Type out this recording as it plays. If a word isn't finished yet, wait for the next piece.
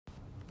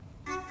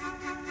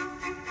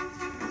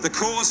The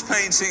Cause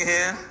painting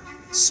here,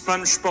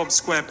 SpongeBob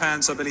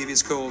SquarePants, I believe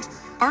it's called.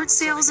 Art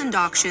sales and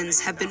auctions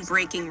have been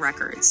breaking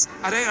records.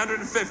 At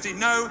 850,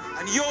 no,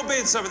 and your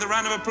bid, sir, with a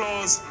round of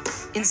applause.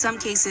 In some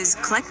cases,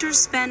 collectors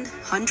spend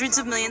hundreds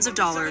of millions of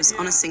dollars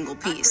on a single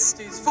piece.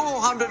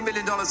 $400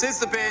 million is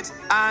the bid,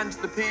 and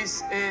the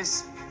piece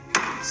is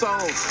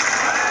sold.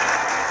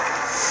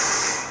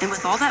 And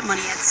with all that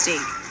money at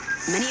stake,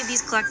 many of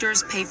these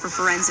collectors pay for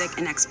forensic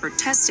and expert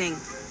testing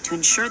to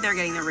ensure they're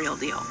getting the real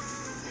deal.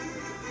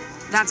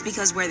 That's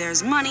because where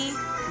there's money,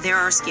 there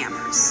are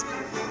scammers.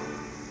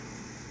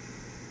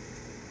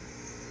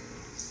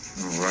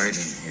 Right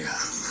in here.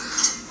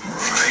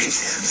 Right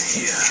in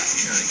here.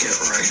 You gotta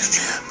get right in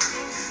here.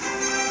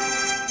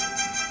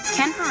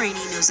 Ken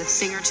Perini knows a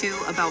thing or two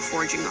about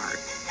forging art.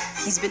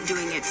 He's been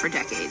doing it for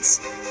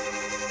decades.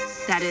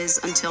 That is,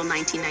 until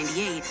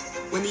 1998,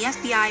 when the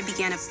FBI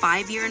began a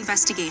 5-year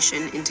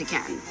investigation into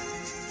Ken.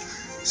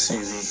 See,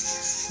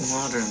 the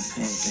modern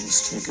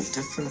paintings take a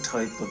different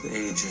type of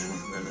aging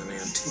than an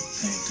antique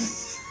painting.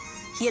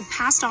 He had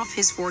passed off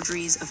his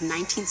forgeries of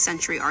 19th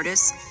century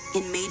artists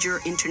in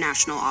major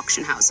international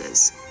auction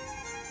houses.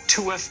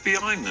 2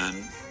 FBI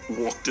men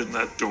walked in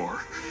that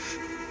door.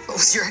 What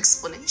was your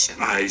explanation?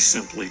 I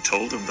simply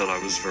told them that I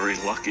was very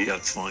lucky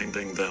at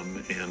finding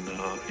them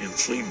in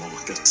flea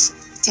markets.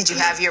 Did you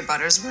have your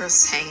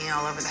Buttersworths hanging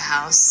all over the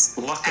house?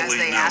 Luckily, as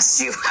they no.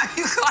 asked you how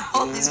you got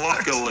all these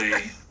Luckily,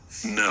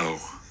 Buttersworths? no.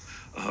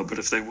 But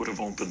if they would have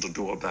opened the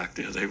door back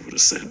there, they would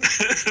have said,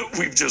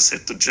 we've just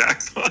hit the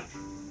jackpot.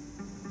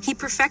 He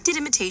perfected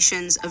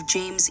imitations of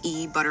James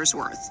E.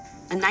 Buttersworth,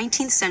 a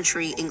 19th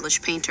century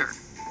English painter.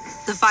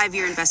 The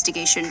 5-year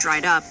investigation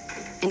dried up,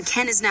 and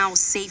Ken is now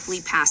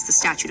safely past the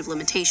statute of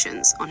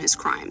limitations on his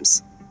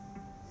crimes.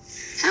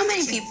 How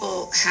many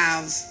people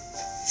have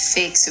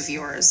fakes of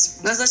yours?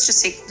 Let's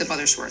just take the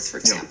Buttersworth, for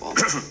example.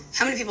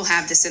 How many people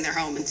have this in their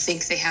home and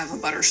think they have a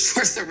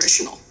Buttersworth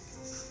original?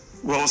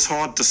 Well, it's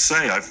hard to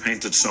say. I've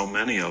painted so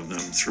many of them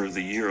through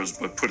the years,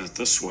 but put it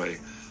this way.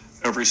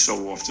 Every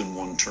so often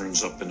one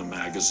turns up in a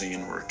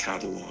magazine or a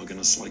catalog, and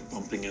it's like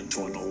bumping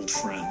into an old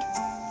friend.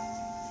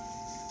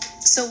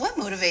 So what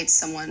motivates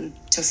someone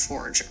to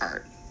forge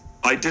art?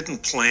 I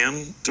didn't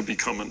plan to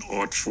become an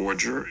art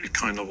forger. It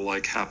kind of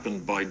like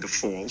happened by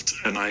default,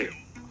 and I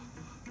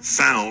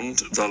found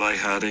that I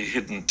had a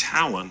hidden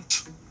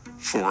talent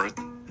for it,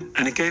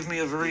 and it gave me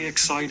a very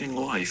exciting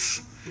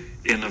life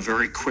in a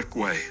very quick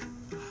way.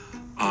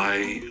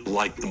 I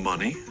liked the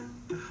money.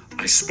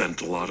 I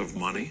spent a lot of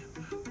money.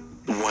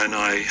 When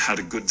I had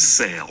a good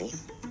sale,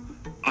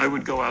 I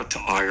would go out to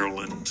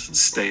Ireland,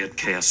 stay at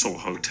castle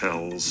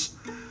hotels,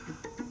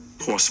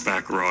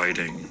 horseback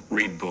riding,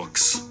 read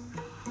books,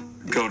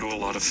 go to a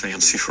lot of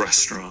fancy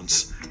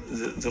restaurants.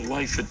 The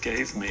life it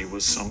gave me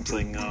was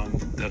something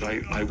that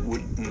I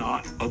would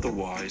not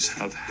otherwise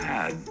have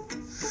had.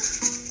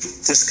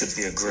 This could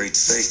be a great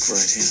fake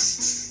right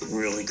here.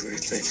 Really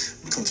great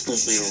fake.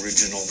 Completely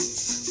original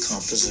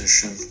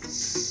composition.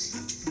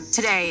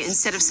 Today,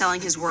 instead of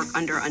selling his work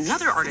under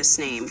another artist's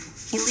name,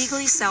 he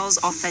legally sells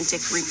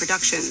authentic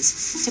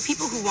reproductions to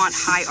people who want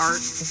high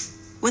art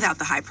without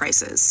the high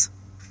prices.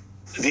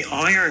 The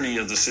irony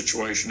of the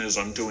situation is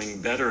I'm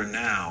doing better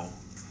now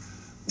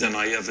than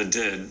I ever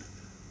did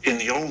in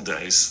the old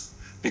days,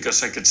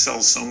 because I could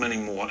sell so many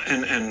more,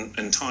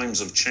 and times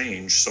have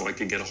changed, so I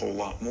could get a whole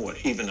lot more,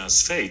 even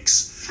as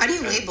fakes. How do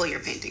you label your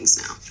paintings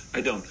now?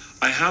 I don't.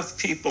 I have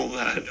people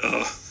that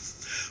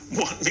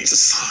want me to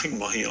sign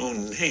my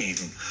own name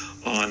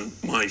on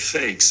my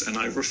fakes, and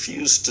I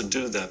refuse to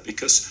do that,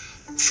 because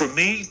for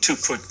me to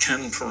put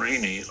Ken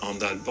Perini on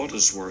that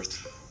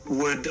Buttersworth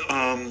would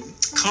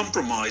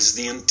compromise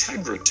the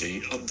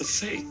integrity of the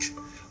fake.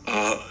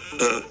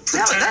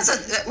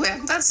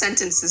 That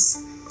sentence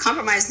is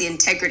compromise the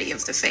integrity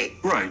of the fake.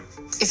 Right.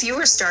 If you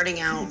were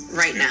starting out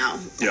right now,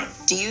 Yeah.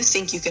 do you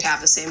think you could have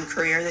the same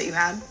career that you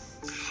had?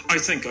 I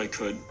think I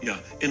could,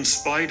 yeah. In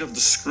spite of the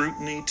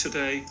scrutiny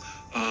today,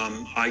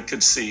 I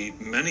could see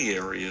many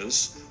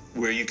areas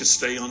where you could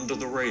stay under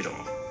the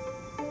radar.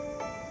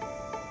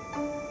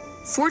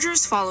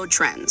 Forgers follow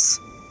trends,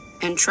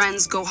 and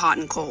trends go hot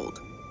and cold.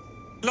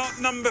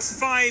 Lot number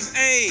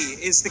 5A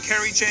is the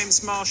Kerry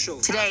James Marshall.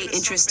 Today,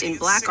 interest in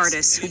black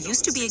artists who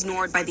used to be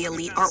ignored by the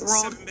elite art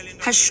world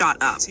has shot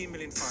up,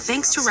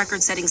 thanks to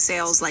record-setting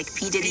sales like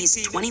P. Diddy's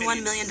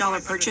 $21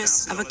 million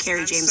purchase of a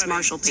Kerry James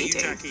Marshall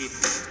painting.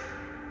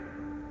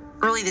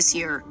 Early this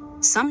year,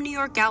 some New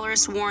York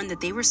gallerists warned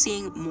that they were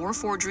seeing more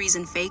forgeries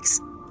and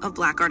fakes of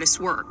black artists'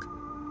 work.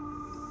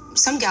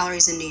 Some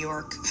galleries in New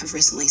York have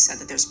recently said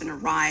that there's been a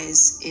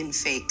rise in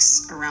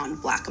fakes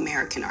around black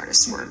American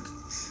artists' work.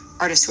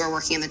 Artists who are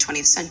working in the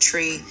 20th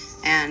century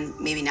and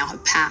maybe now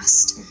have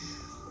passed.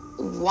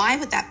 Why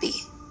would that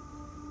be?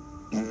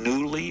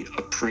 Newly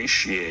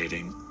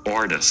appreciating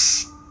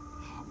artists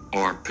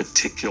are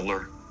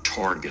particular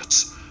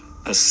targets,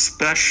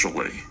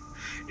 especially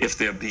if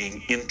they're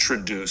being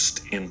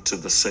introduced into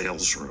the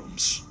sales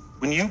rooms.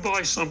 When you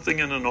buy something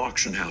in an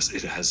auction house,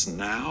 it has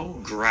now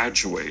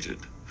graduated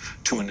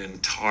to an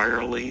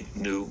entirely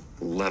new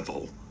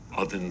level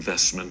of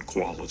investment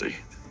quality.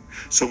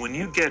 So when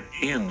you get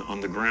in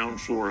on the ground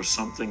floor of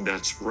something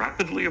that's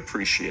rapidly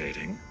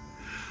appreciating,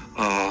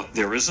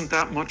 there isn't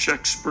that much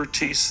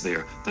expertise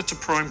there. That's a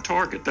prime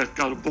target. That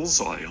got a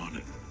bullseye on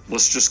it.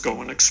 Let's just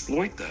go and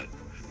exploit that.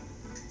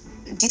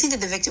 Do you think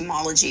that the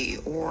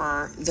victimology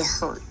or the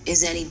hurt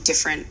is any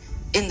different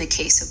in the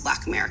case of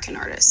Black American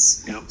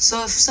artists? Yeah.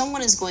 So if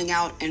someone is going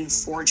out and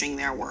forging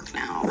their work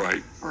now,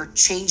 Right. or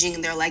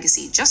changing their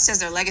legacy, just as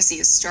their legacy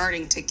is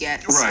starting to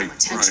get some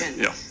attention,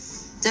 yeah.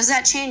 does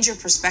that change your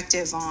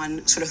perspective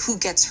on sort of who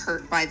gets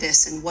hurt by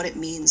this and what it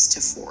means to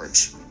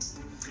forge?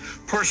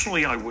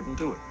 Personally, I wouldn't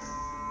do it.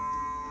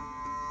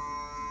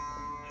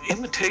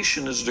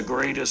 Imitation is the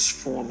greatest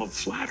form of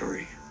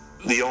flattery.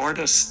 The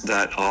artists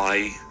that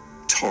I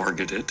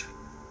targeted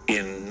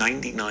in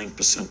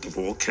 99% of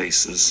all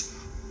cases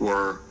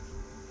were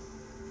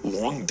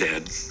long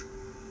dead,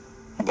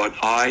 but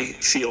I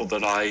feel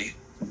that I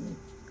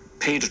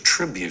paid a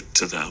tribute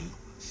to them.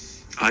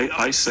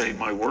 I say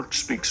my work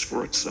speaks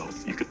for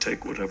itself. You could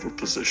take whatever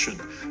position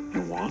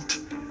you want,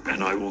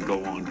 and I will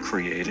go on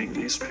creating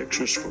these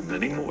pictures for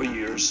many more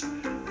years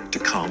to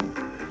come.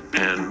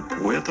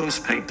 And where those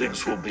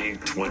paintings will be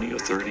 20 or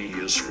 30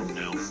 years from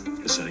now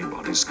is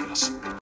anybody's guess.